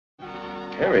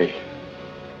Harry,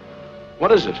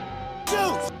 what is it?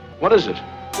 Juice! What is it?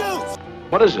 Juice!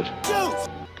 What is it? Juice!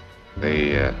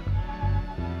 The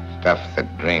stuff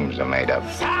that dreams are made of.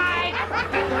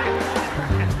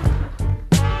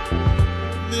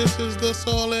 This is The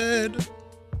Solid.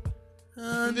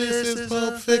 And this is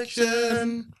Pulp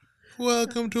Fiction.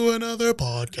 Welcome to another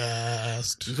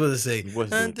podcast. You're supposed to say,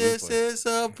 and this is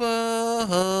a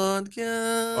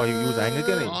podcast. Oh, you was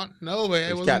Anglican? No,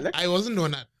 but Was Catholic? I wasn't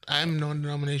doing that. I'm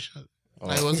non-denominational.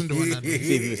 I wasn't doing that.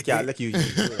 See, if you was Catholic, you was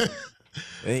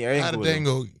How the thing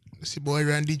go? It's your boy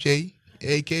Randy J,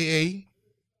 a.k.a.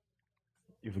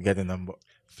 You forget the number.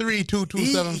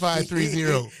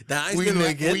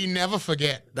 3227530. We never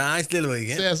forget. I still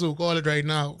again. Says who, call it right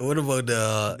now. What about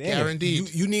the...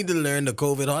 Guaranteed. You need to learn the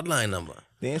COVID hotline number.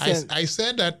 I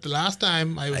said that the last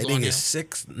time I was I on think here. it's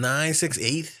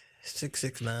 6968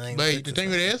 669. But the thing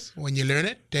with it is, when you learn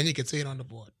it, then you can say it on the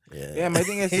board. Yeah, my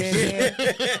thing is saying,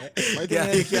 You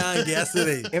can't guess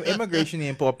it. immigration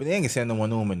ain't popping. They ain't send no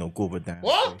one home with no COVID time.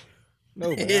 What?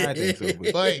 No, but I think so.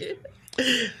 But But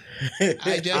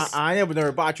I never know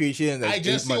repatriation. I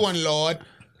just see one Lord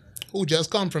who just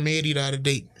come from Haiti the other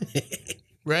day.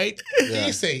 Right? Yeah.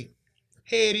 He say,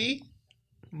 Haiti,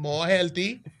 more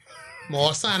healthy,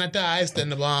 more sanitized than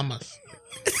the Bahamas.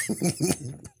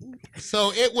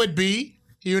 So it would be,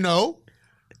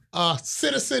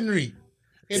 citizenry.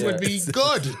 It would be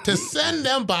good to send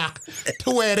them back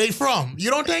to where they from.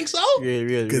 You don't think so?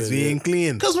 Yeah. Because we ain't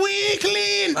clean. Because we ain't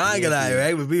clean. I ain't gonna lie,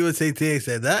 right? When people say things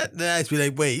like that, then I just be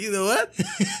like, wait, you know what?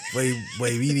 wait,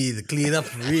 we need to clean up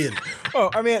for real. Oh,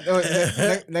 I mean,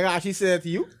 nigga actually said that to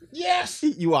you? Yes.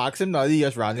 You asked him, no, he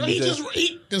just randomly No, said.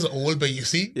 this is old, but you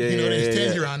see, Yeah, there's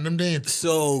yeah. 10 random names.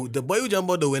 So the boy who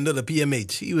jumped out the window, the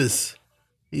PMH, he was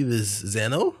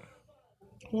Zeno.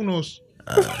 Who knows?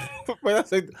 But I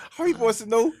said, how you supposed to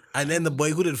know? And then the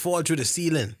boy who did fall through the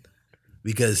ceiling.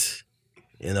 Because,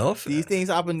 These things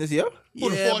happen this year? Who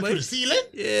the fall through the ceiling?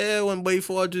 Yeah, one boy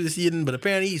fall through the ceiling, but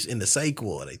apparently he's in the psych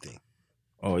ward, I think.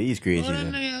 Oh, he's crazy. Oh,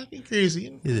 man. yeah, he's crazy.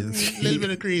 A little bit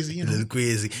of crazy, A little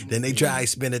crazy. Then they try to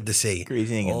spin it to say,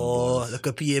 Crazy ain't got no oh, balls. look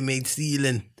at PMH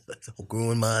ceiling. That's a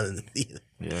grown man in the ceiling.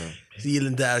 Yeah.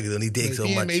 Ceiling target only takes so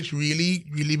much. PMH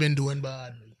really been doing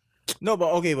bad. No,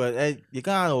 but okay, but you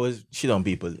can't always shit on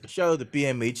people. Shout out to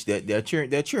PMH.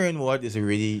 Their churn ward is a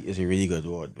really good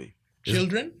ward, boy.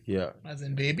 Children? Yeah. As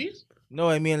in babies? No,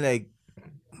 I mean like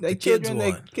kids children,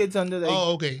 ward. like kids under like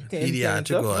Oh, okay. 10, Pediatric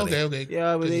 10 ward. Okay.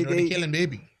 Yeah, but 'Cause they killing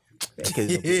baby. ain't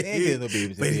killing no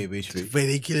babies. But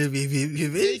they kill They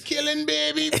baby. killing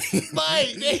baby.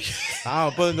 Bye. I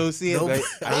don't put no scene. Nope.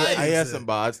 Like, I hear some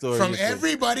bad stories. From like,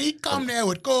 everybody come there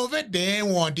with COVID, they ain't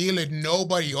want to deal with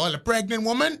nobody. All the pregnant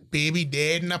woman, baby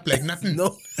dead, not like nothing.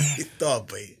 No, stop,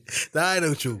 boy. That ain't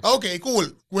no true. Okay, cool.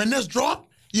 When this drop,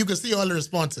 you can see all the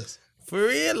responses. For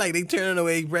real? Like they turning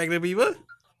away pregnant people?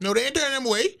 No, they ain't turning them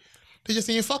away. They just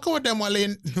ain't fucking with them while they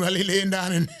laying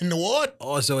down in the ward.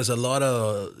 Also, it's a lot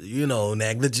of,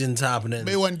 negligence happening.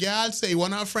 But one girl say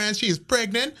one of her friends, she's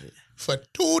pregnant for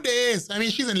 2 days. I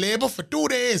mean, she's in labor for 2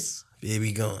 days.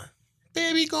 Baby gone.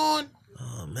 Baby gone.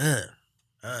 Oh, man.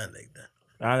 I ain't like that.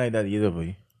 I don't like that either,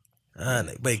 boy.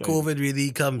 But COVID really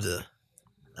comes to,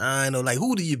 I know, like,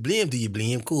 who do you blame? Do you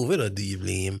blame COVID or do you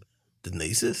blame the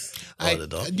nurses or the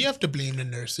doctors? You have to blame the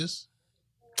nurses.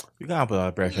 You can't put a lot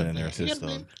of pressure on the You nurses, have to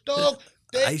though. blame- Dog,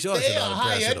 I sure it's they a lot are of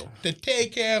pressure, hired though. to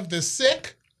take care of the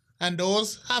sick and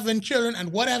those having children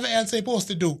and whatever else they're supposed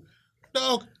to do.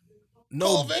 Dog,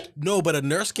 COVID? No, but a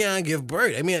nurse can't give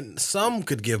birth. I mean, some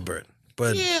could give birth,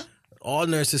 but Yeah. all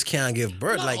nurses can't give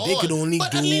birth. Not Like, they could all, only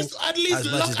but do at least as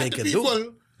look much as at they the can people.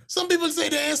 do. Some people say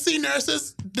they ain't see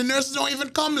nurses. The nurses don't even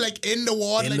come like in the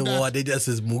ward In like the that. ward, they just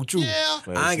is mooch you. Yeah.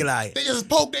 I ain't gonna lie. They just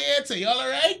poke their head, say, y'all all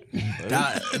right?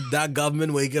 That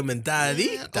government wake up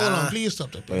mentality, Yeah. Hold on, please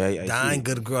stop that. But that ain't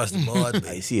good across the board.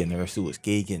 I see a nurse who was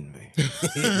caking, boy.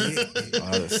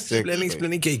 I was sick, boy.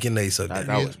 Plenty cake in there, so That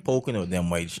was poking out them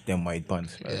white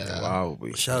buns. Yeah. Wow,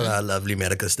 boy. shout out our lovely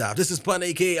medical staff. This is Pun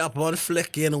AK up on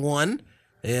Flick in one.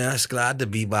 Yeah, it's glad to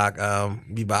be back.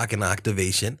 Be back in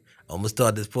activation. Almost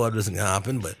thought this pod wasn't gonna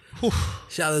happen, but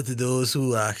shout out to those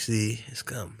who actually has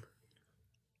come.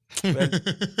 Well,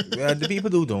 the people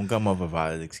who don't come up with a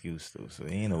valid excuse, though, so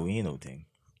ain't no thing.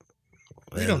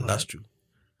 Well, that's true.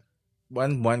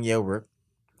 1 year work,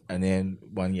 and then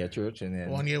 1 year church, and then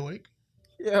 1 year week?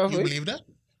 Yeah, You boy. believe that?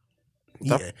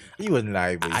 Yeah, He wouldn't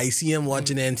lie, boy. I see him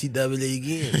watching NCAA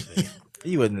games. man.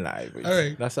 He wouldn't lie, boy. All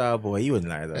right. That's our boy. He wouldn't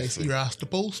lie. I see Rasta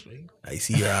Post, man. I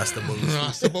see Rasta Boast.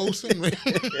 Rasta Post, man.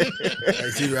 I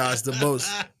see Rasta Boast.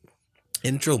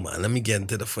 Intro, man. Let me get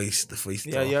into the first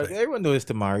Yeah, yeah. topic. Everyone knows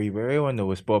Tamari, but everyone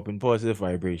knows popping positive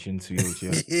vibrations to you.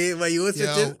 Yeah. Yeah, but you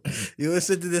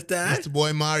listen to this time? It's the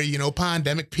boy Mari, you know,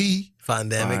 Pandemic P.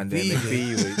 Pandemic P.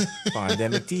 wait.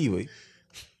 Pandemic T, wait.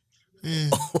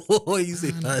 Oh, you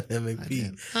say Pandemic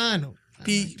P. I know.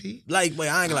 P. Like, but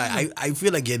I ain't gonna lie, I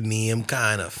feel like your name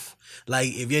kind of, like,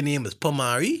 if your name is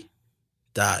Pamari,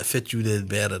 that fit you this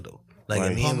better, though. Like,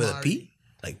 Right. a name with a Pamari. P,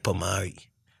 like Pamari.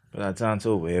 But that sounds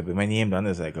so weird. But my name done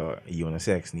is like a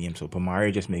unisex name, so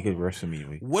Pamari just make it worse for me.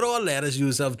 Wait. What all letters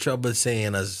you have trouble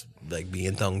saying as, like,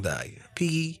 being tongue-tied?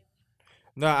 P?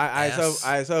 No, I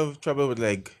S. have trouble with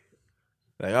like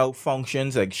out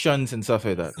functions, like shuns and stuff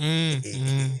like that.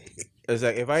 It's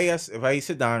like if I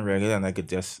sit down regular and I could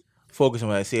just focus on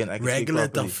what I say and I can Regular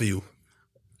speak properly. tough for you.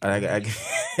 And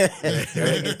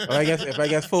if I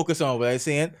guess focus on what I'm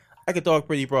saying, I can talk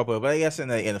pretty proper. But I guess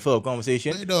in a full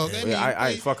conversation, Hey, dog, I mean,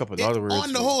 I fuck up a lot of words.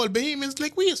 On the whole, Bahamians,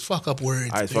 like, we just fuck up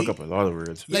words. I fuck B. up a lot of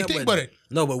words. Like, think about it.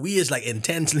 No, but we is like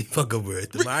intensely fuck up words.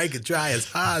 The Mari could try as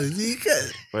hard as he can.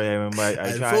 But I remember I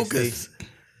And tried to focus. say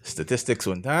statistics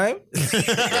one time.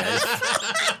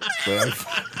 But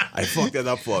I fucked it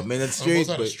up for a minute straight. Almost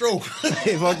had a But stroke.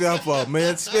 I fucked it up for a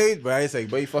minute straight. But I was like,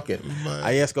 boy, fuck it. Man.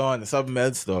 I just go on to something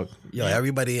else, dog. Yo,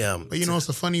 everybody, But you know, it's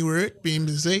a funny word.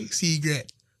 Bahamians say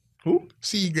cigarette. Who?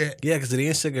 Cigarette. yeah, because it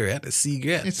ain't cigarette, it's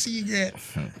cigarette. It's cigarette.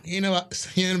 You know what?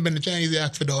 You ain't been to Chinese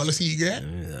ask for dollar cigarette.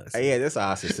 Yeah, that's how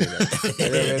I should say that.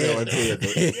 I don't want to say it,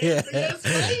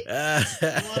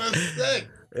 though. What a sick.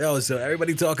 Yo, so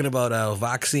everybody talking about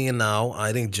vaccine now.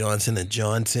 I think Johnson &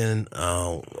 Johnson,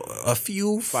 a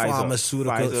few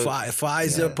pharmaceutical,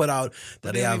 Pfizer put out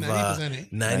that they have 90%,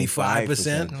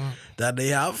 95% that they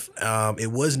have.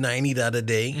 It was 90 the other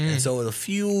day, and so a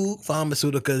few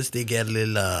pharmaceuticals they get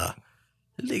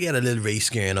a little race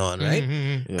going on, right?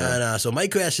 Yeah. And so my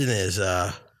question is,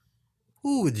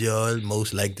 who would y'all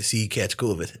most like to see catch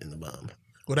COVID in the bomb?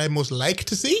 What I most like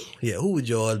to see? Yeah, who would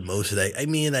y'all most like? I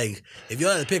mean, like, if you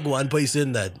had to pick one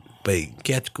person that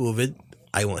catch COVID,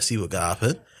 I want to see what could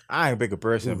happen. I ain't pick a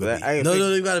person, but No,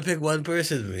 you gotta pick one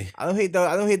person, man. I don't hate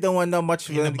that one that much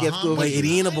for them to get Bahamas. But it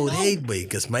COVID. ain't about hate, boy,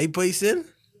 because my person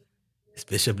is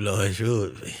Bishop Lawrence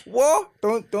Road, boy. What?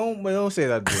 Don't say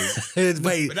that, boy. It's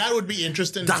by, But that would be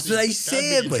interesting. That's to what I see. said,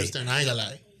 That'd be boy. interesting, I ain't gonna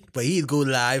lie. but he'd go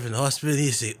live in the hospital,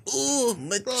 he'd say, "Oh,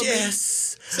 my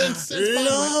chest, Since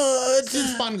Lord,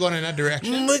 Pan gone in that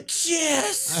direction, my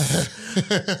chest,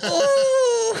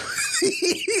 oh."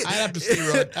 I'd have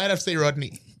to say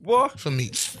Rodney What? for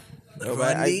me,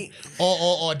 Rodney,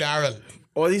 or Daryl.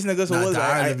 All these niggas nah, old.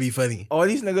 that would be funny. All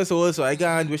these niggas old, so I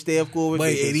can't wish they have COVID. But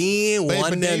it ain't But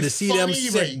want they them to see them funny,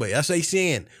 sick, boy. but that's what he's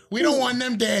saying. We don't want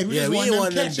them dead. We Yeah, just we want ain't them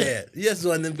want them catch it. dead. Yes,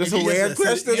 want them. That's a you weird just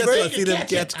want to question, see- you bro. just want to see them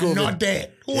Catch it catch and COVID. not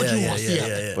dead. Who would you want to see?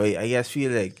 yeah. But I just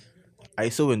feel like I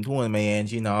so in tune with my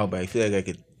energy now, but I feel like I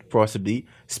could possibly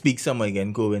speak someone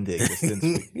again go into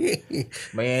existence.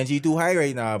 My energy too high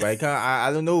right now, but I can't.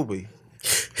 I don't know, boy.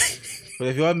 But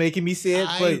if you're making me say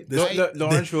it, but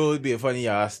Lawrence Road would be a funny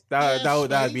ass.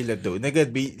 That'd be lit though.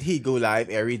 Nigga he'd go live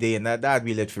every day and that'd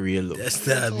be lit for real though. That's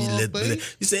that be lit. babe.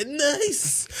 You said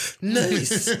nice.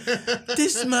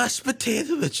 This mashed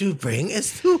potato that you bring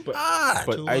is too hard.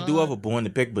 But I do have a bone to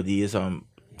pick, but these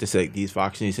just like these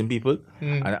vaccination people,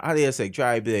 and I just like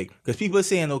try to be like, because people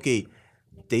saying okay,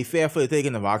 they fair for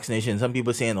taking the vaccination. Some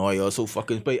people saying oh you're so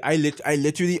fucking. But I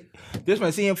literally this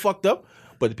man saying fucked up.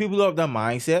 But the people who have that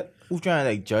mindset who trying to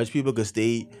like judge people because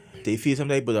they feel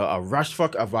something, but a rush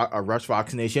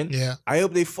vaccination. Yeah. I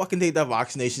hope they fucking take that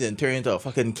vaccination and turn into a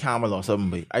fucking camel or something.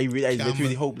 But I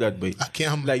literally hope that. But A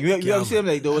camel. like you ever see them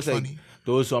like those That's like. funny.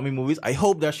 Those zombie movies, I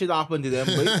hope that shit happened to them,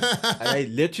 boy.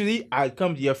 And I'd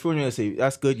come to your funeral and say,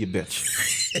 that's good, you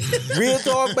bitch. Real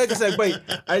talk, boy, because like, boy,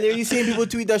 I literally seen people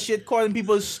tweet that shit, calling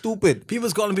people stupid.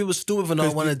 People's calling people stupid for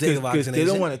not wanting to take a Because vaccination.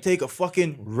 they don't want to take a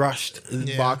fucking rushed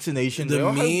vaccination. The They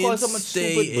don't main call someone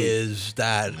stay stupid, boy. is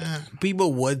that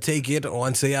people would take it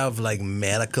once they have like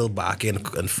medical backing,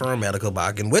 confirmed medical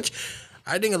backing, which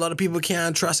I think a lot of people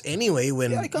can't trust anyway. When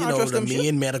Yeah, they you can't know trust the them main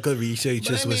shit. medical But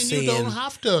researchers I were mean, saying you don't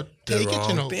have to the take it, wrong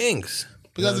you know. things.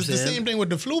 Because You know it's what the I'm saying? same thing with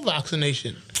the flu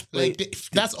vaccination. Like,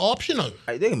 that's optional.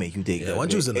 They can make you take Yeah, that.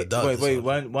 once you was an adult, Wait, it's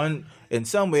one in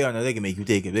some way or another, they can make you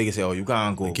take it. They can say, oh, you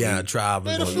can't go. You can't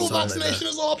travel. Man, the or flu something like vaccination that.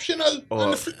 is optional.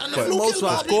 And the flu but kill most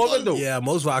bad COVID people. though. Yeah,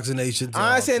 most vaccinations. I'm are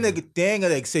not saying optional. they ain't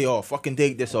gonna like say, oh, fucking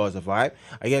take this or as a vibe.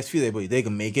 I guess feel like but they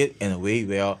can make it in a way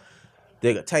where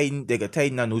they could tighten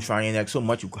that neutron in your neck so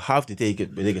much you have to take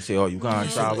it, but they could say, oh, you can't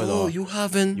travel or you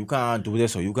can't do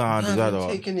this or you can't do that or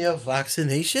taking your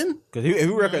vaccination. because if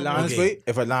you work Atlantis,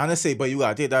 if Atlantis say, but you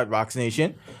gotta take that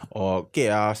vaccination or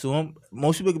chaos to him,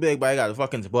 most people could be like, but I gotta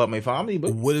fucking support my family.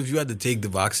 But What if you had to take the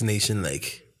vaccination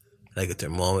like a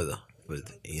thermometer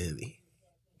with immunity?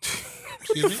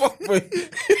 fuck, wait.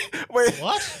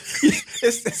 What?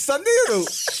 It's Sunday though.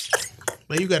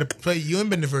 But you gotta play. You ain't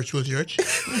been to virtual church. You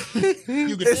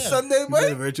could It's tell. Sunday, You been to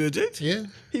man. virtual church? Yeah.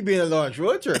 He be in a large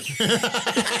road church.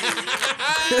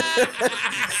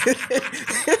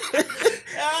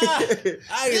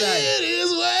 It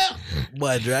is well.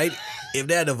 But right, if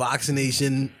they had a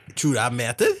vaccination through that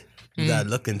method, you gotta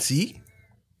look and see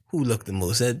who looked the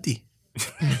most empty.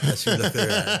 That's who looked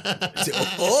around. Say,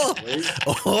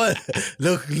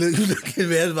 look, you looking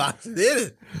man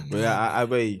vaccinated. But I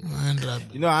wait. Man, that-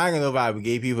 You know, I ain't gonna know about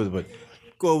gay people, but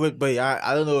COVID, but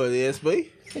I don't know what it is, but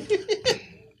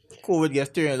COVID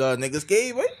gets turning a lot of niggas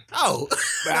gay, but Oh,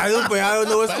 but I don't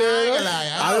know what's turning on.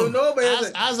 I don't know, but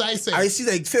as I said, I see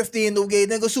like 15 no gay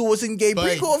niggas who wasn't gay but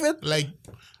pre-COVID.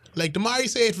 like Damari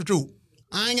said for true.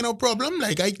 I ain't got no problem.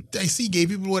 Like I see gay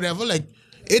people, whatever. Like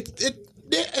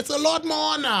it's a lot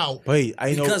more now. But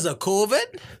I know because of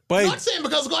COVID? but Not saying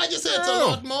because God just said it's a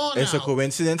lot more now. it's a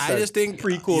coincidence. I that just think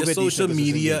pre-COVID your social these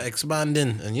niggas media wasn't gay.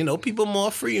 expanding, and people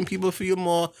more free and people feel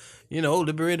more,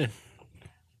 liberated.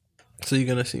 So you're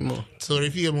gonna see more. So they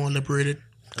feel more liberated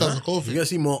because of You're COVID. gonna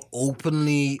see more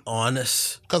openly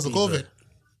honest. Because of people. COVID.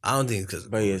 I don't think because.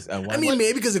 But yes, I mean,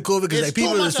 maybe because of COVID, because It's like too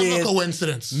people are much of a saying,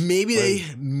 coincidence.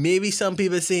 maybe some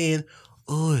people are saying,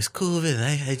 oh, it's COVID, and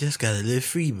I just gotta live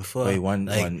free before. Wait, one-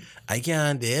 I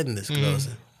can't dead in this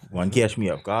closet. one catch me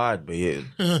off guard, but yeah,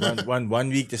 one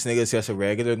week this nigga's just a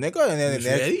regular nigga, and then the You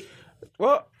next ready?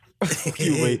 what?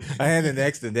 You wait, and then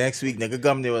the next week nigga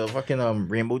come there with a fucking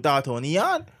rainbow dot on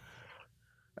neon.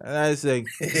 And I was like,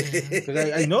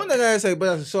 cause I know that I was like, but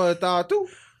I saw the thought too.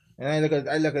 And I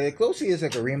look at it closely, it's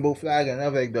like a rainbow flag, and I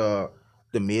have like the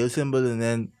male symbol, and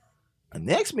then a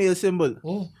next male symbol.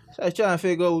 Oh. So I was trying to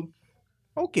figure out,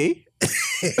 okay.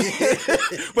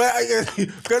 But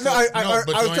because I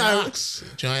was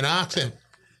trying. Join Ox him.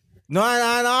 No, I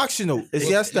ask you no. It's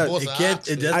just that both It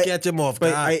are just I- catch him off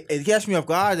but guard. it gets me off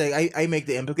guard. Like I make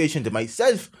the implication to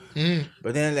myself.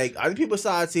 But then like other people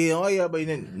start saying, oh yeah, but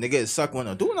then nigga suck one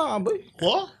or two now, but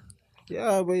What?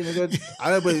 yeah, but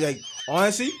nigga, but like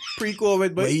honestly,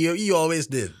 pre-COVID, but But he always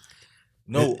did.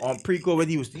 no, on pre-COVID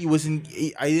he wasn't.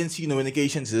 I didn't see no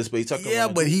indications of this, but he sucked. Yeah,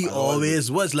 one or but two. he I always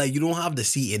always was. Like, you don't have to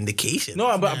see indication.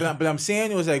 no, but I'm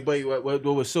saying it was like, but what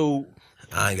was so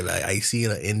I ain't gonna lie. I see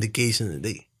an indication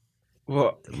today.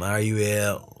 what?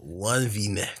 Mario one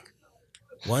V-neck.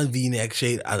 One V-neck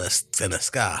shade and a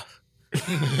scarf.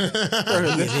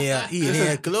 he in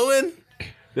here glowing.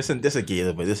 This a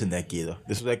gator, but this is not gator.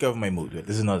 This is like cover my mood.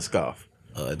 This is not a scarf.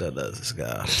 Oh, I thought that was a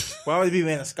scarf. Why would he be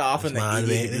wearing a scarf and like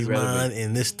This man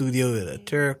in this studio with a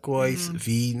turquoise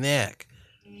V-neck.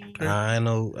 I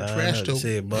know what to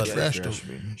say about It's it. fresh,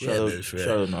 though.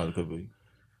 Shout out now to COVID.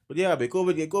 But yeah, but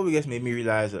COVID just made me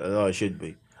realize that a lot of shit,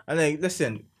 be. And like,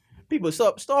 listen, people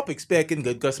stop expecting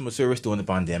good customer service during the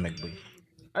pandemic, boy.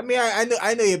 I mean,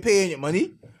 I know you're paying your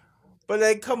money, but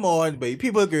like, come on, boy.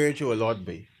 People going through a lot,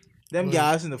 boy. Them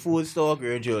guys in the food store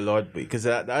going through a lot, boy. Because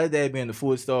the other day I been in the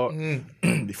food store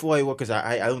before I work, because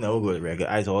I don't never go to the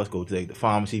regular. I always go to like the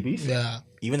pharmacy piece. Yeah.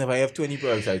 Even if I have 20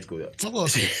 products, I just go there. Of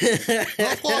course.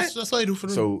 Of course. That's what I do for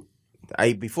them. So,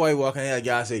 before I walk in there, the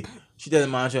guy say, she tell the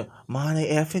manager, man, I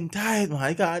effing tired, man.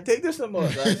 I can't take this no more.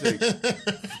 So I say,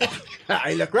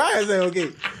 I look right. I say,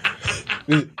 okay.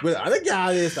 But other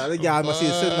guy must see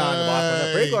sitting down the back on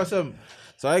the break or something.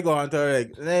 So I go on to her,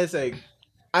 like, and then it's like,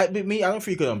 I don't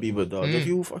freak out on people, dog. If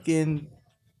you fucking,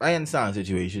 I understand the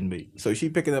situation, but so she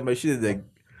picking up my shit, like,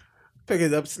 pick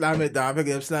it up, slam it down, pick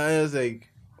it up, slam it. I was like,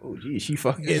 oh, gee, she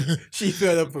fucking, she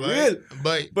filled up for real.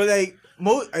 But But like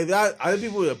other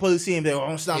people that pull the same thing,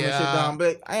 I'm slamming shit Yeah. down. But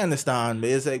like, I understand, but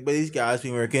it's like, but these guys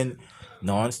been working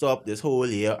non-stop this whole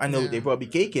year. I know they probably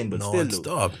caking, but still, though.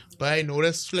 Non-stop. I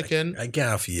noticed flicking. I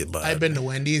can't feel bad. I've been to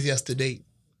Wendy's yesterday.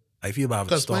 I feel bad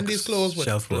Because Wendy's closed with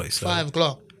shelf boys. 5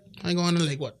 o'clock. I go on to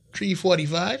like, what,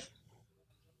 3:45?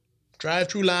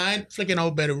 Drive-through line, flicking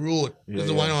out by the road. There's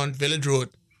the one on Village Road.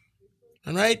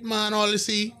 And right, man, all you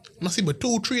see, must see but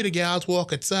 2-3 of the gals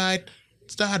walk outside,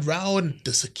 start rowing.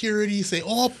 The security say,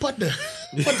 oh, put the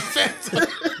fence on.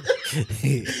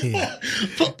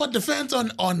 put the fence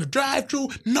on the drive-through.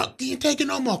 No, you ain't taking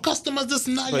no more customers, this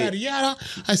and that, yada, yada.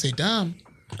 I say, damn.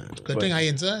 Good thing I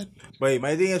inside. But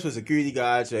my thing is for security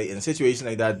guards, right, in a situation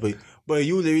like that, but But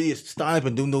you literally stand up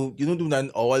and you don't do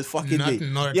nothing all fucking day.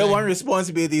 Nothing. Yeah, one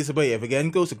responsibility is, boy, if you're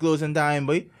getting close to closing time,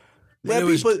 boy,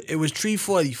 It was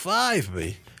 3:45,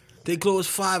 man. They closed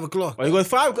 5 o'clock. Oh, you go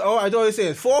 5. Oh, I thought you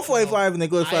said 4:45 and they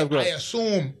go 5 o'clock. I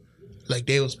assume like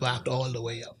they was backed all the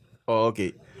way up. Oh,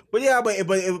 okay. But yeah, but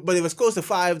if it's close to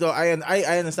 5 though, I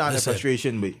understand the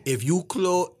frustration, but If you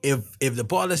close, if the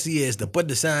policy is to put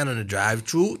the sign on the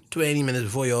drive-through 20 minutes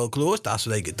before y'all close, that's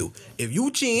what I could do. If you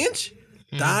change,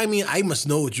 I mean, I must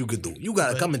know what you could do. You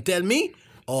gotta come and tell me.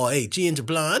 Oh, hey, change the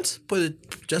plans. Put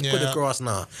it across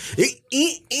now.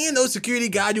 Ain't no security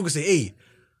guard. You can say, hey,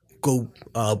 go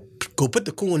put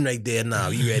the cone right there now.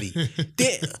 You ready?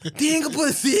 they ain't gonna put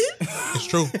it in. It's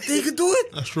true. They could do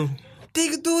it. That's true. They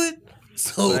could do it.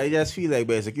 So but I just feel like,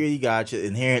 but security guard should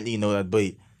inherently know that,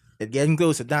 but it's getting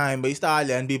close to time, but you start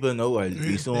letting people know, well,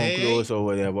 we soon close or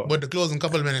whatever. But the closing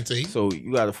couple of minutes, eh? So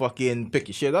you gotta fucking pick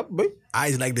your shit up, boy. I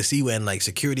just like to see when like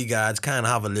security guards kind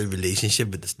of have a little relationship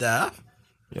with the staff.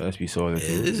 Yeah, let's be solid.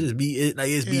 It's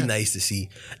be nice to see,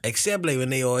 except like when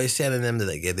they always telling them to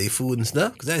like get their food and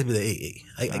stuff. Cause that's be like,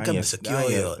 hey, I come to secure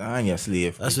you. I ain't your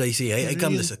slave. That's what I say. I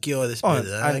come to secure this.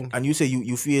 And you say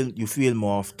you feel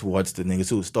more towards the niggas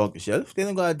who stock the shelf. They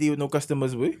don't gotta deal with no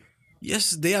customers, boy.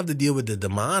 Yes, they have to deal with the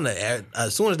demand.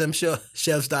 As soon as them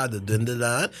shelves start to dwindle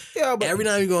down, but every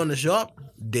time you go in the shop,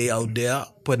 they out there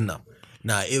putting up.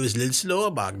 Now it was a little slower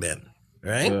back then,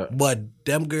 right? Yeah. But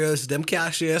them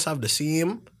cashiers have the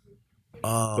same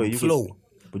flow.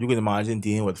 But you can imagine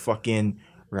dealing with fucking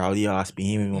rowdy ass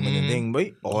behaving woman and thing,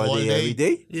 boy, all day, every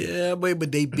day. Yeah, boy,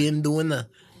 but they been doing that.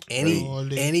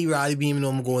 Any rowdy beaming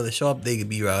woman go in the shop, they could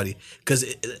be rowdy. Cause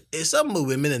it's something with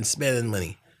women and spending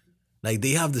money. Like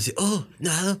they have to say, oh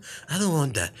no, I don't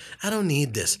want that. I don't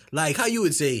need this. Like how you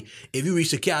would say if you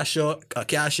reach a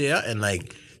cashier and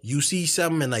like you see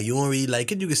something and like you don't really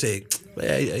like it, you could say,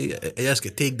 I just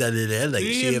could take that little, like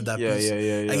shave that piece.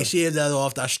 I can shave that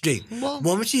off that straight.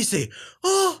 Woman, she say,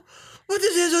 oh, what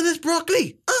is this on this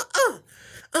broccoli?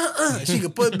 She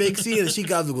could put big C and she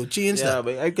got to go change that. Yeah,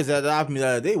 but because that happened to me the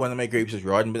other day, one of my grapes was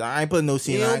rotten, but I ain't putting no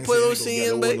C in. You don't put no C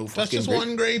in, but That's just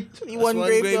one grape. One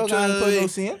grape, dog, I ain't putting no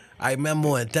C in. I remember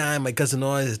one time my cousin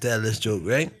always tell this joke,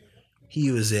 right?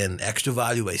 He was in Extra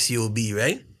Value by COB,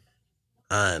 right?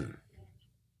 And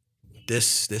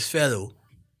this fellow,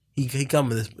 he come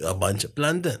with a bunch of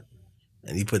plantain,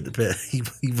 and he put the plantain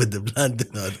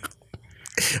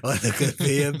on the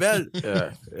conveyor belt,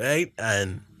 right?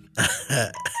 And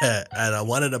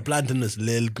one of the plantain was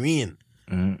little green,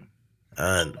 and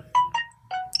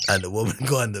the woman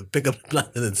going to pick up the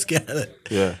plantain and scan it.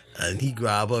 Yeah. And he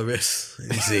grab her wrist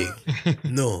and he say,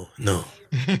 no,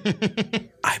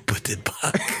 I put it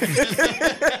back.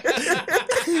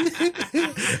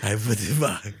 I put it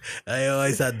back. I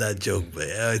always had that joke, but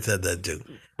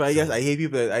But I guess I hate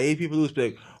people who say,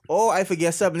 like, oh, I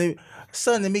forget something.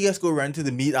 Son, let me just go run to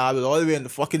the meat aisle all the way in the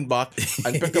fucking back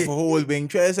and pick up a whole wing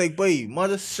tray. It's like, boy,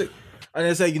 mother sick. And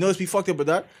it's like, you know what's be fucked up with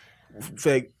that?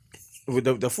 Like, with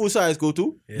the full size go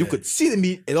to, you could see the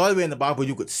meat and all the way in the back, but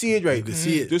you could see it, right? You could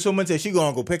see it. There's someone said she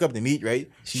gonna go pick up the meat, right?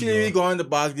 She literally go in the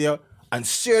back there and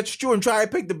search through and try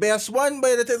to pick the best one,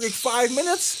 but it took like 5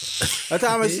 minutes. That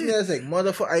time I see that, it's like,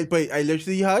 motherfucker, I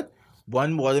literally had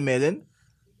one watermelon,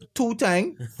 2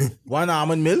 tang, 1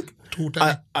 almond milk, 2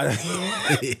 tang.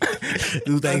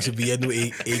 2 tang should be a new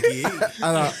AKA.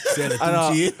 And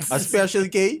a special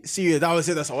K. Serious, that was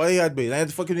it. That's all I had, babe. I had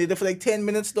to fucking eat it for like 10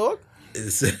 minutes, dog.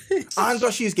 And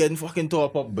plus she's getting fucking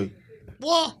top up, babe.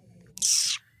 What?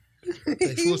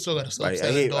 Like, she still gotta stop I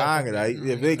hate anger, right?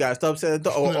 If they gotta stop selling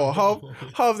top or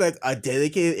have like a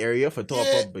dedicated area for top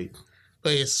up, babe.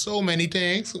 But there's so many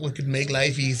things we could make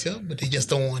life easier, but they just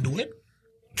don't want to do it.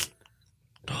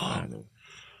 I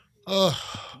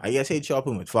guess hate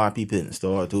shopping with 5 people in the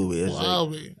store too. It's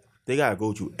like, they gotta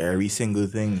go through every single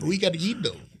thing. We gotta eat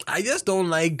though. I just don't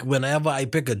like whenever I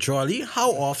pick a trolley,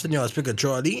 how often y'all pick a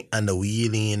trolley and the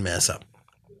wheel ain't mess up.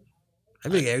 I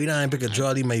think every time I pick a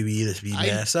trolley, my wheel is be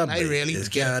messed up. I really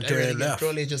just can't turn left.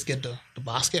 Trolley, just get the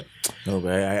basket. No,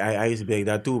 but I used to be like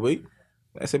that too, but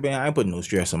I said, man, I ain't putting no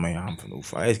stress on my arm for no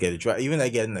fire. I just get the trolley. Even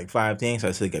like getting like 5 things,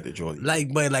 I still get the trolley.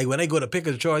 But when I go to pick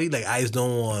a trolley, like I just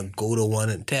don't want to go to one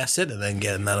and test it and then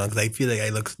get another one because I feel like I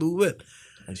look stupid.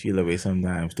 I feel that way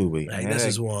sometimes too, but I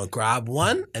just want to grab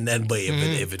one and then, but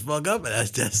if it fuck up, that's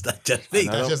just me.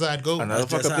 That's just how it goes. Another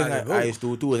fuck up thing I used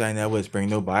to do too is I never bring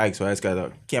no bag, so I just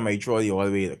gotta carry my trolley all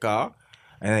the way to the car,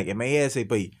 and like in my head say,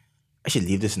 but I should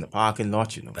leave this in the parking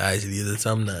lot, you know. I should leave it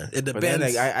sometimes. It depends. But then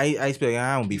like I used to be like,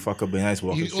 I don't be fuck up, and I just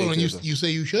walk straight. You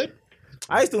say you should?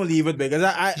 I just don't leave it because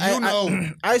I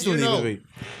just don't leave it.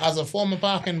 As a former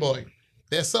parking boy,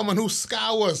 there's someone who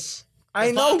scours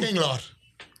I know. Parking lot.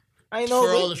 I know.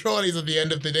 For all But, the trolleys at the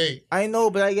end of the day. I know,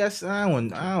 but I guess I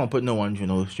don't put no one through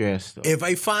no stress. Though. If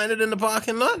I find it in the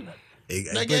parking lot, I Like put a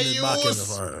it back in the use.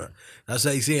 parking lot. That's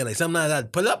what he's saying. Like sometimes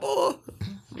I'd pull up,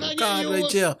 Like car a right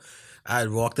use. there. I'd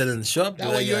walk in the shop. That do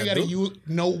way what you I ain't gotta do. use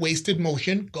no wasted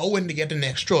motion. Go in to get the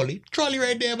next trolley. Trolley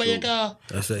right there by your car.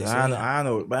 That's what he's I saying.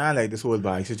 know, but I like this whole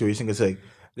bag situation because like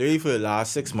literally for the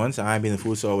last 6 months I ain't been in the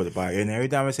food store with a bag, and every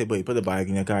time I say, "Boy, put the bag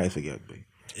in your car," I forget, boy.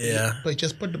 Yeah. But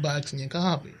just put the bags in your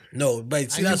car, babe. No,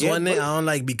 but see, I that's get one thing it. I don't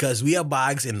like because we have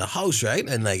bags in the house, right?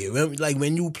 And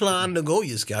when you plan to go, you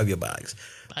just have your bags.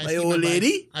 My old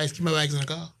lady, I just keep my bags in the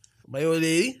car.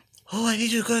 I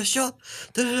need you to go to the shop.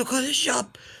 Go to the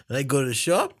shop. And I go to the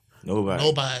shop, No bag.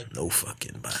 No bag. no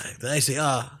fucking bag. Then I say,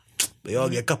 they all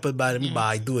get a couple of bags, let me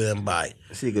buy, two of them buy.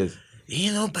 See, because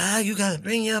Ain't no bag, you gotta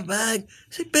bring your bag.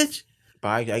 I say, bitch.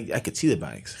 bag, I could see the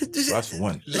bags. That's for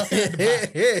one. Looking at the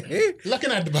bag.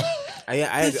 Looking at the bag.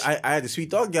 I had the sweet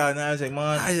dog guy, and I was like,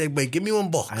 man, I say, but give me one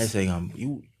box. I was like,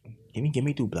 you give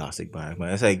me 2 plastic bags,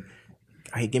 man. It's like,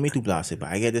 give me 2 plastic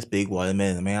bags. I get this big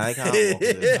watermelon, man. I can't walk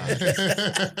with this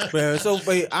bag. Man, it's so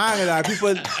but I ain't gonna lie,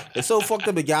 people, it's so fucked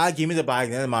up. The guy give me the bag,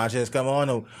 and then the man just come on,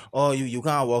 you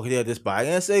can't walk with this bag.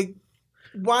 And it's like,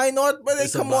 why not? But like,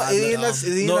 It's a come on, bad it ain't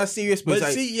look. that serious. But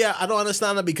like, see, yeah, I don't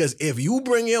understand that because if you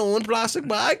bring your own plastic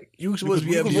bag, you supposed to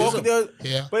be you able could to walk use with it.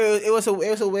 there. Yeah. But it was a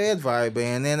weird vibe,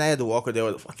 man. And then I had to walk with there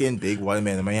with a fucking big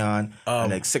watermelon in my hand and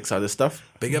like 6 other stuff.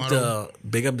 Big up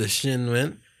the Shin,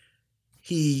 man.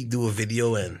 He do a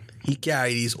video and he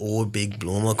carry these old big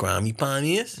Bloomer Grammy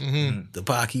panties, the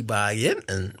parky bag in,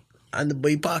 and the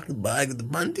boy park the bag with the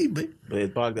bunty, babe. But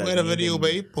it parked that. Where the video,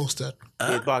 babe? Post that.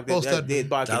 They parked Post that. that. They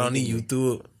parked I don't need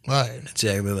YouTube. Right.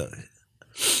 Check it out.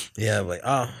 Yeah, but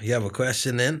you have a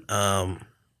question then?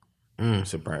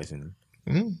 Surprisingly,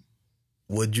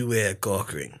 Would you wear a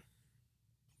cock ring?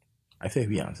 I think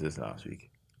we answered this last week.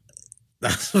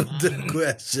 That's what the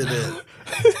question is.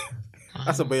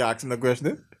 That's a big asking the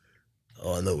question.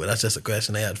 Oh no, but that's just a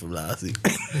question I had from last week.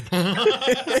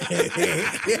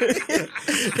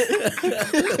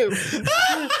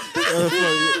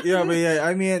 Yeah, but yeah,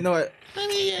 I mean, no, but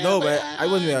I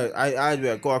wouldn't wear. I'd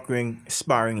wear a cock ring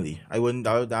sparingly. I wouldn't.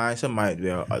 I might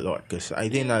wear a lot because I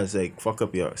think that's like fuck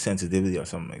up your sensitivity or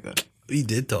something like that. We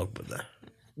did talk about that.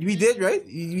 We did, right?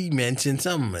 We mentioned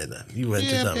something like that. You went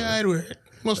to Yeah, something. yeah, I'd wear it.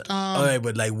 Most All right,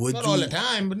 but like, would not you all the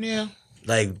time, but yeah.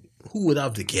 like? Who would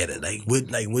have to get it?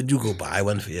 Would you go buy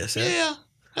one for yourself? Yeah.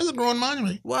 As a grown man,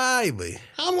 anyway. Why, boy?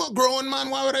 I'm a grown man.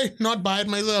 Why would I not buy it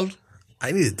myself?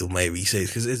 I need to do my research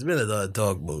because it's been a lot of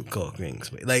talk about cock rings.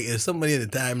 But like, if somebody in the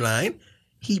timeline,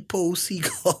 he posts he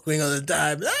cock ring on the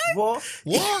timeline. What?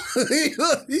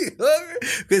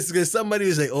 Because somebody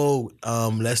was like,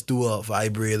 let's do a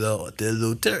vibrator or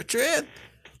dildo trade,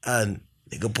 and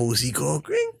they go post he cock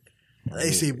ring. And I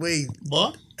say, wait.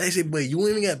 What? I say, wait, you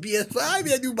ain't even got PS5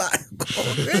 yet? You buy a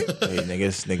cock ring? Hey,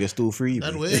 niggas too free.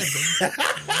 That boy. weird,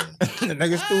 man.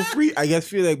 Niggas too free. I guess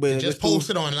feel like, but Just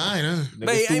post it online, huh? Niggas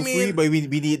But, too I mean- free, but we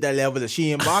need that level of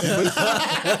shame back. But,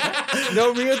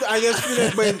 no, real. I guess feel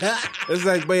like, but it's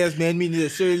like, but as men, we need a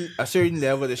certain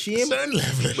level of shame. Certain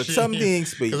level of But shit, some yeah.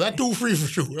 things, but Cause that's too free for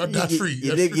sure. That's not free.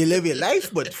 You That's live your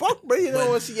life, but fuck, but you know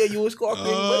what? See, you was cock ring,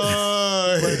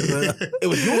 but it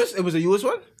was yours. It was a yours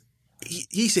one.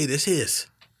 He said it's his.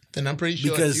 then I'm pretty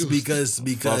sure Because it's used.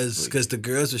 because the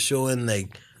girls were showing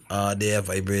like they have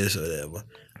vibrators or whatever,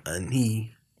 and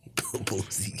he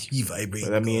vibrated.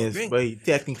 But I mean, it's, but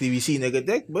technically we see nigga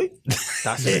dick, but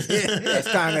that's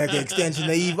kind of like an extension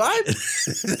of E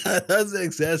vibe. That's an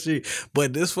accessory.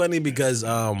 But it's funny because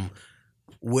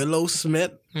Willow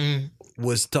Smith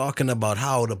was talking about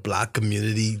how the black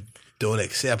community don't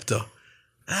accept her.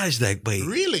 I was like, wait,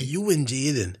 Really? You and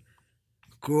Jaden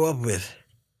grew up with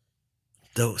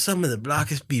some of the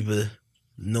blackest people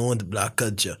knowing the black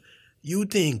culture. You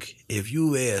think if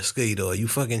you wear a skirt or you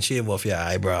fucking shave off your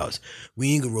eyebrows,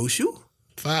 we ain't gonna roast you?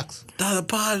 Facts. That's a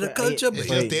part of the culture, It's baby.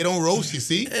 just they don't roast, you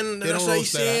see? And they that's don't what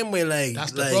he's roast saying, that. where like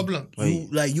That's the like, problem.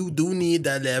 You do need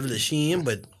that level of shame,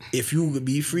 but if you could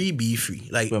be free, be free.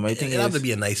 Like But my thing it have to is-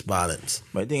 be a nice balance.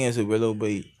 My thing is with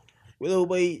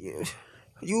Willow,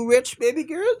 you rich baby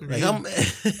girl? Like I'm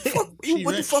Fuck, She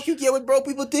what the rich. fuck you get with broke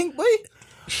people think, boy?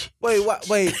 Wait, what?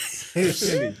 Wait.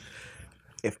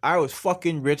 If I was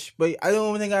fucking rich, boy, I don't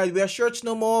even think I'd wear shirts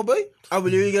no more, boy. I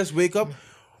would literally just wake up,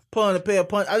 put on a pair of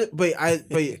pants. I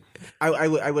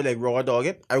would like raw dog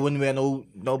it. I wouldn't wear no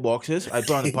boxes. I'd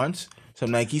put on the pants.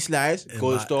 some Nike slides, And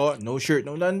go to buy- store, no shirt,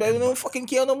 no nothing, baby, no fucking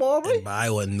care no more, boy. And buy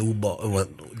one new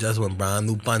just one brand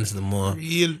new pants no more.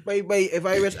 Real. But if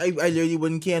I rich, I literally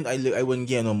wouldn't care. I wouldn't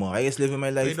care no more. I just live in my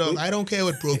Hey, life. dog, boy. I don't care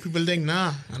what broke people think,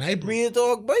 nah. And I broke. Real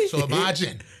talk, boy. So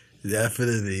imagine.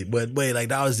 Definitely, but wait, like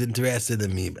that was interesting to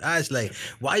me. But I was like,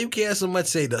 why you care so much?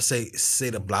 Say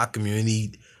the black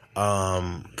community,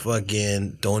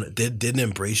 fucking didn't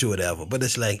embrace you, whatever. But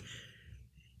it's like,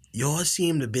 y'all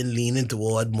seem to have been leaning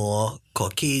toward more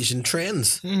Caucasian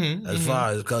trends as far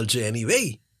as culture,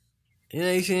 anyway. You know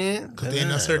what I'm saying? Because they're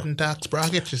in a certain tax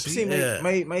bracket, you see. See, Yeah.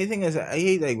 my thing is, I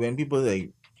hate like when people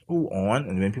like go on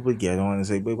and when people get on,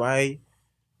 it's like, but why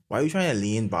are you trying to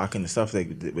lean back and stuff like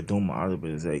with don't matter? But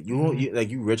it's like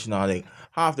you rich now, like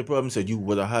half the problems that you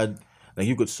would have had, like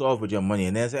you could solve with your money.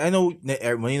 And then it's like, I know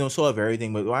money don't solve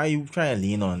everything, but why are you trying to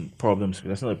lean on problems?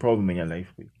 That's not a problem in your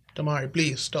life. Boy. Tamari,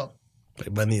 please stop.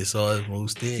 Like money is all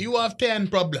most If things. you have 10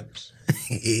 problems,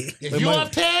 if you money- have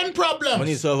 10 problems,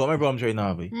 Money solve all my problems right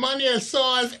now, boy. money will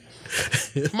solve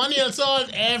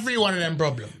every one of them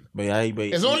problems. But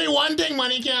There's only one thing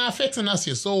money can't fix, and that's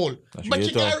your soul. That's But real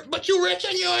you talk. but you rich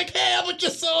and you don't care about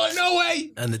your soul. No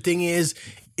way. And the thing is,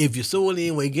 if your soul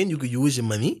ain't waking, you could use your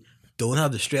money. Don't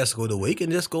have the stress go to wake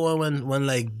and just go on one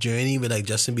like journey with like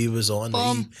Justin Bieber's on.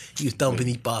 He was thumping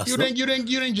his pasta. You think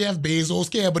Jeff Bezos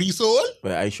care about his soul?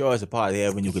 But I sure as a part of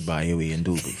heaven you could buy your way and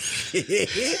do it.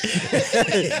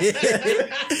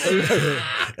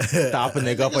 Stop a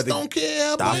nigga up Just at the don't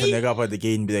care, stop a boy. nigga up at the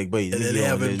gate and be like, boy, And then they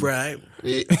having prime.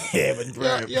 heaven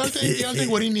prime. Y'all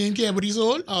think what he name care about his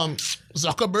soul?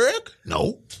 Zuckerberg?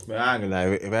 No. But I ain't gonna lie,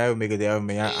 if I ever make it to heaven,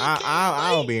 man, I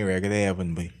don't be in regular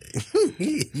heaven, boy.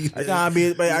 I can't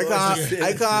be, but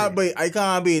I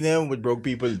can't be in heaven with broke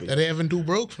people. That But they haven't too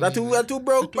broke. not too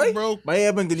broke, Too boy. broke. My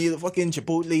heaven can need a fucking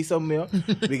Chipotle somewhere.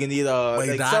 We can need Like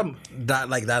like some.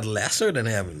 that lesser than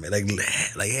heaven, man.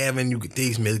 Like heaven, you could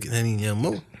taste milk and honey in your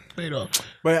mouth. Wait up.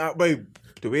 But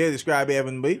the way I describe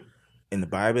heaven, boy, in the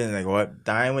Bible, and like what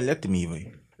dying will let to me,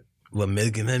 boy. With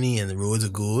milk and honey and the roads are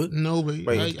good. No, baby.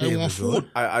 Wait, I want food.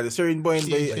 At a certain point,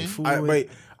 Yeah, boy,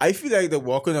 I feel like the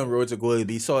walking on roads are going to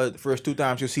be saw it the first 2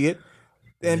 times you see it.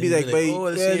 Then be like, boy, oh,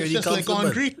 yeah, it's It's just like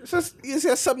concrete. it's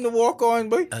just something to walk on,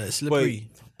 boy. And it's slippery.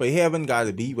 But heaven got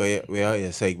to be where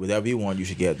it's like whatever you want, you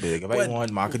should get. But like, if I But-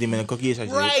 want marketing and cookies, I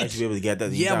should be able to get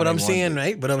that. Yeah, anytime but I I'm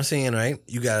want. saying, right?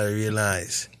 You gotta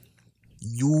realize,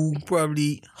 you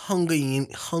probably hunger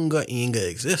ain't gonna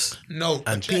exist, No.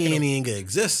 but and check it pain out. ain't gonna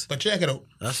exist. But check it out.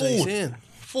 That's what I'm Food. saying.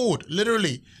 Food,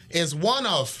 literally, is one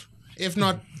of, if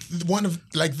not one of,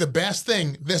 like the best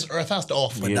thing this earth has to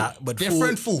offer. But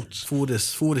Different food, foods.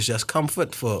 Food is just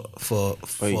comfort for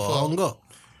hunger.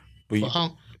 But you,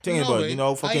 think No, about it, babe. you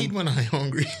know, I fucking. eat when I'm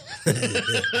hungry.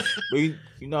 But you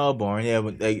know how boring, yeah,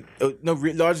 but like,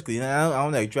 logically, I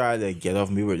don't like try to like, get off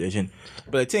me religion,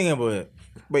 but like thinking about it,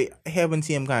 wait, heaven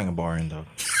seem kind of boring though.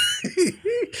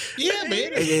 Yeah,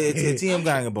 baby. It seem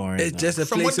kind of boring. It's though. just a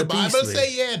From what place the of Bible peace.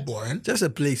 say, yeah, it's boring. Just a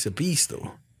place of peace,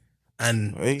 though.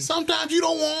 And Right? Sometimes you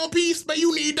don't want peace, but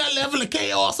you need that level of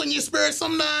chaos in your spirit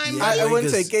sometimes. I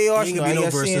wouldn't say chaos, Ain't no, gonna be I no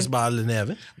guess versus saying- battle in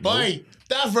heaven. Boy,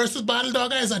 that versus battle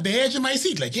dog is at the edge of my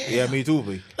seat. Like, Yeah, me too,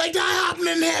 boy. like that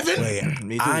happening in heaven. Wait,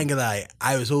 Me too. I ain't gonna lie.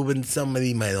 I was hoping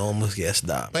somebody might almost get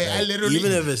stopped. But I literally-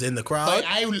 even if it's in the crowd. Like,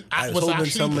 I was hoping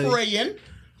actually praying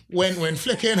when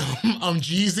flicking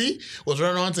Jeezy was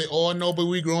running on and say, oh no, but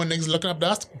we grown niggas looking up to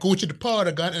us, go to the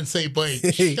powder gun and say, boy,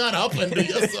 shut up and do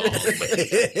your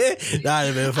song.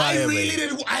 Nah, man, I fire, really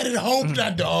man. I did hope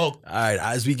that dog. All right,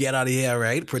 as we get out of here,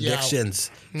 right? Predictions: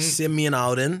 Simeon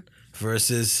Alden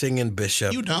versus Singing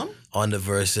Bishop You dumb? on the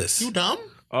verses. You dumb?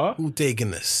 Who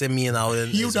taking this? Simeon Alden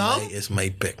You is dumb? is my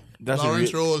pick. That's Lawrence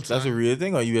a real, Rhodes, that's a son. real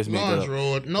thing, or you just make Lawrence that up?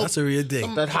 Road. No. That's a real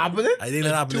thing. That happening? I think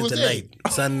that happening Tuesday. tonight,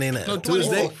 Sunday night, No,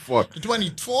 Tuesday. 24th. Fuck. The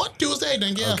 24th, Tuesday,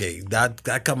 then yeah. Okay,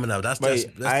 that coming up. That's Wait,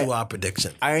 just let's do our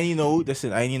prediction. I only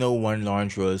know one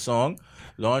Lawrence Rhodes song.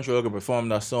 Lawrence Rhodes can perform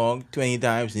that song 20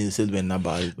 times and he'll still win that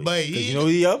battle. But Because he- you know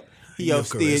he have? He have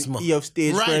charisma. He have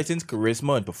stage Right. presence,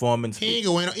 charisma, and performance. He ain't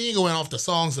going off the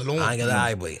songs alone. I ain't gonna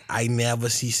lie, boy. I never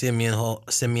see Simeon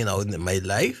Alden in my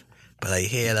life, but I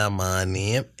hear that man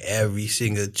name every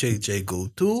single church I go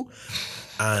to.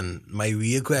 And my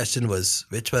real question was,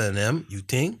 which one of them you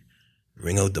think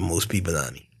ring out the most people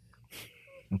on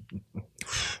it?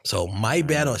 So my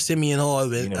bet on Simeon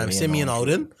Alden, You know, Simeon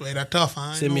Alden. Play that tough,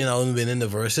 huh? Simeon Alden winning the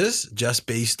verses just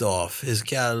based off his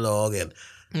catalog and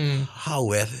how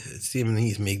well it seems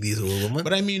he's make these old women.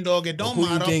 But I mean, dog, it don't Who you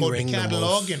matter think about the ring the catalog,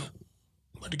 most? you know.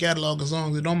 But the catalog of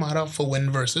songs, it don't matter for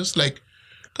win versus. Like,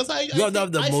 Because I You have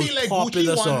the feel most like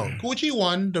popular song. Gucci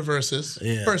won the verses.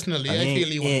 Yeah. Personally, I feel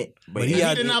he won. But He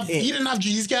didn't have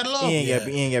Jeezy's catalog. He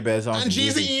ain't got better songs. And than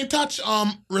Jeezy ain't touch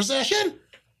Recession.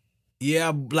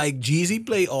 Yeah, like Jeezy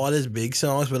play all his big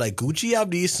songs, but like Gucci have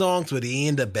these songs where they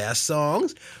ain't the best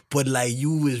songs, but like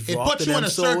you was It rocking puts you them in a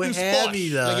so certain heavy,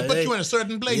 spot. though. Like it puts you in a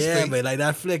certain place. Yeah, babe. but like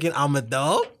that flicking I'm a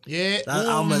dog. Yeah.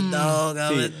 I'm a dog.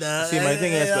 I'm a dog. See, my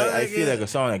thing is, Yeah, like, I feel like a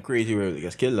song like Crazy Real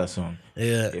just killed that song.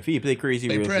 Yeah. If he play Crazy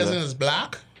My Real, president is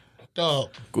black.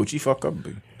 Dog. Gucci fuck up,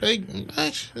 big. Like,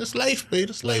 it's life, babe.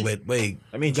 It's life. Wait.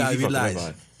 I mean, you gotta Jeezy fuck up realize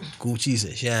bad. Gucci's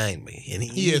a shine, man. And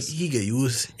Yes. he could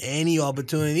use any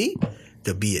opportunity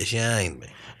to be a shine, man.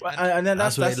 And then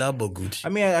That's what I love about Gucci. I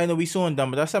mean, I know we so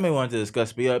dumb, but that's something I want to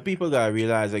discuss. But yeah, people gotta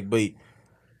realize, like, but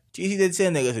Jeezy did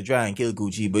send niggas to try and kill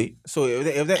Gucci, but so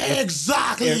if that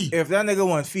nigga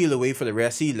wants to feel away for the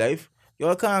rest of his life,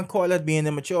 y'all can't call that being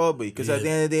immature, but because at the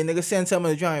end of the day, nigga send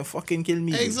someone to try and fucking kill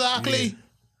me. Exactly. Yeah.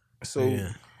 So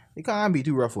you can't be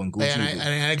too rough on Gucci. And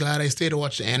I'm glad I stayed to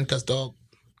watch the end because, dog,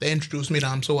 they introduced me to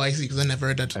I'm So Icy because I never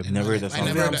heard that. I've never heard that song.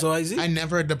 I'm So Icy? I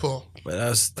never heard the pull. But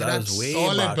that's way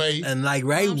solid, back. boy. And like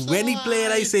right I'm so when he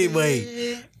played, I say,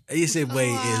 boy, icy.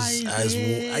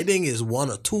 I think it's one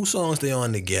or two songs they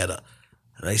on together.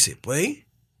 And I said, boy,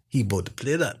 he about to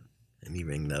play that. And he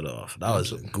ring that off. That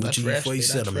was Gucci before he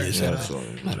said him.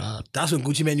 That's when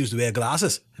Gucci man used to wear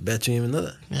glasses. I bet you even know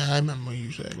that. Yeah, I remember when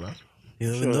you said that. You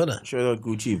don't even know that. Shout out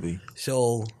Gucci, boy.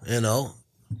 So,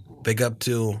 big up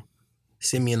to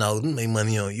Simeon Alden, make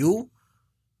money on you.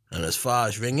 And as far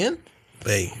as ringing,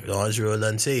 babe, Lawrence Roll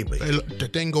and say, babe. The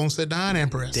thing gonna sit down,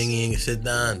 Empress. Thing ain't sit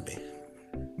down, babe.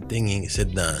 Thing ain't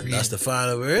sit down. That's the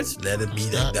final words. Let it be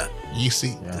like that. You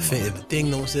see. If the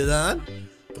thing don't sit down,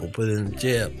 don't put it in the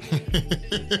jail.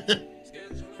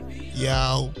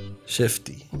 Yo.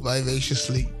 Shifty.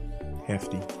 Vivaciously.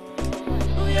 Hefty.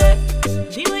 Oh yeah.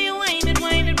 The way you wind it,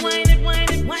 wind it, wind it,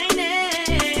 wind it, wind it.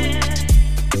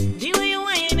 The way you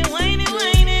wind it, wind it,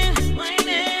 wind it, wind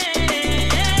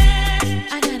it.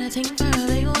 I got a thing for a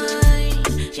big wine.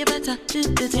 You better do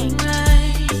the thing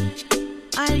right.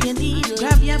 All you need,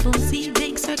 grab your boomsy,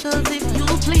 big circles if you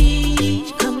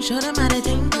please. Come show them how the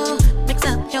thing go. Mix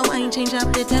up your wine, change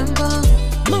up the tempo.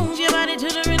 Move your body to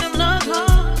the rhythm, loco.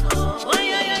 Oh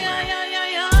yeah, yeah, yeah, yeah, yeah,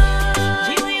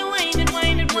 yeah. The way you wind it,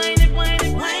 wind it, wind it, wind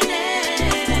it, wind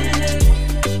it.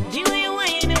 The way you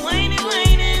wind it, wind it, wind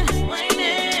it, wind it.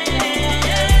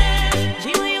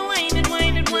 The way you wind it,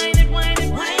 wind it, wind it, wind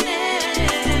it, wind it.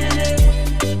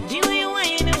 The way you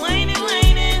wind it, wind it,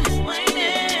 wind it, wind it.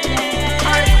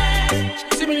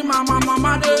 See me, mama,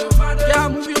 yeah,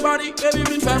 move your body, baby,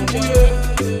 me fam,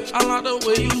 yeah. I like the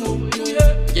way you move,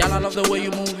 yeah. I love the way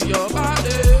you move your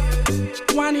body.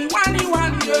 Wani, wani,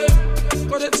 wani, yeah.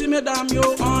 Got it, see me, damn, you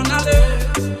on a day.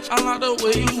 I like the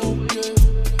way you move,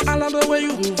 yeah. I love the way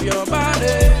you move your body.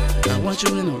 I want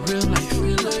you in a real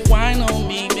life, wine on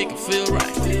me, make it feel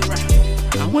right,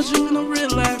 I want you in a real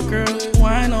life, girl.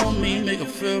 Wine on me, make it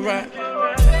feel right.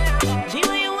 The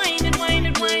way you wind it, wind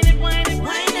it, wind it, wind it,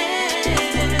 wind it.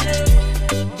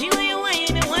 The way you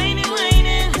wind it, wind it, wind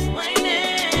it, wind it.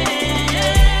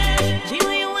 The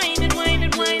way you wind it, wind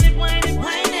it, wind it, wind it,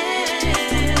 wind it.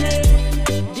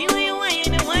 The way you wind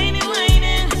it, wind it, wind it,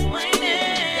 wind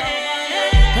it.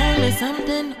 Tell me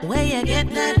something, where you get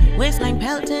that? Waistline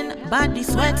pelting, body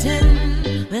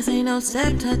sweating. This ain't no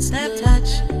step touch.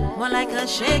 More like a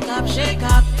shake up, shake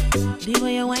up. The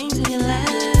way you wind to your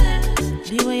left,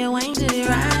 the way you wind to the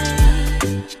right.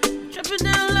 Drop it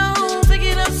down low, pick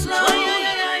it up slow. Oh, yeah,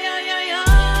 yeah, yeah, yeah, yeah,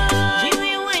 yeah. The way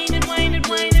you wind it, wind it,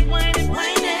 wind it, wind it,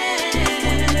 wind it.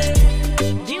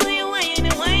 The way you wind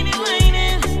it, wind it, wind it,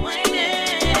 wind it.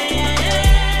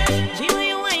 The way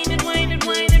you wind it, wind it,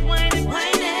 wind it, wind it,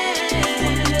 wind it.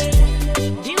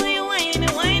 The way you wind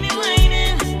it, wind it, wind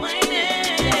it, wind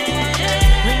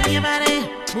it. Bring your body,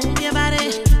 move your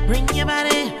body, bring your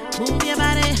body, move your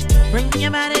body, bring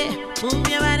your body, move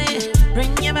your body,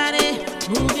 bring your body,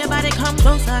 move your body. Come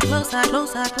closer, closer,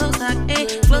 closer, closer, eh?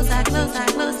 Closer, closer,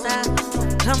 closer.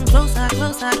 Come closer,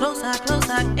 closer, closer,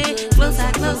 closer, eh?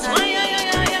 Closer, closer. Oh, yeah,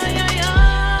 yeah, yeah, yeah.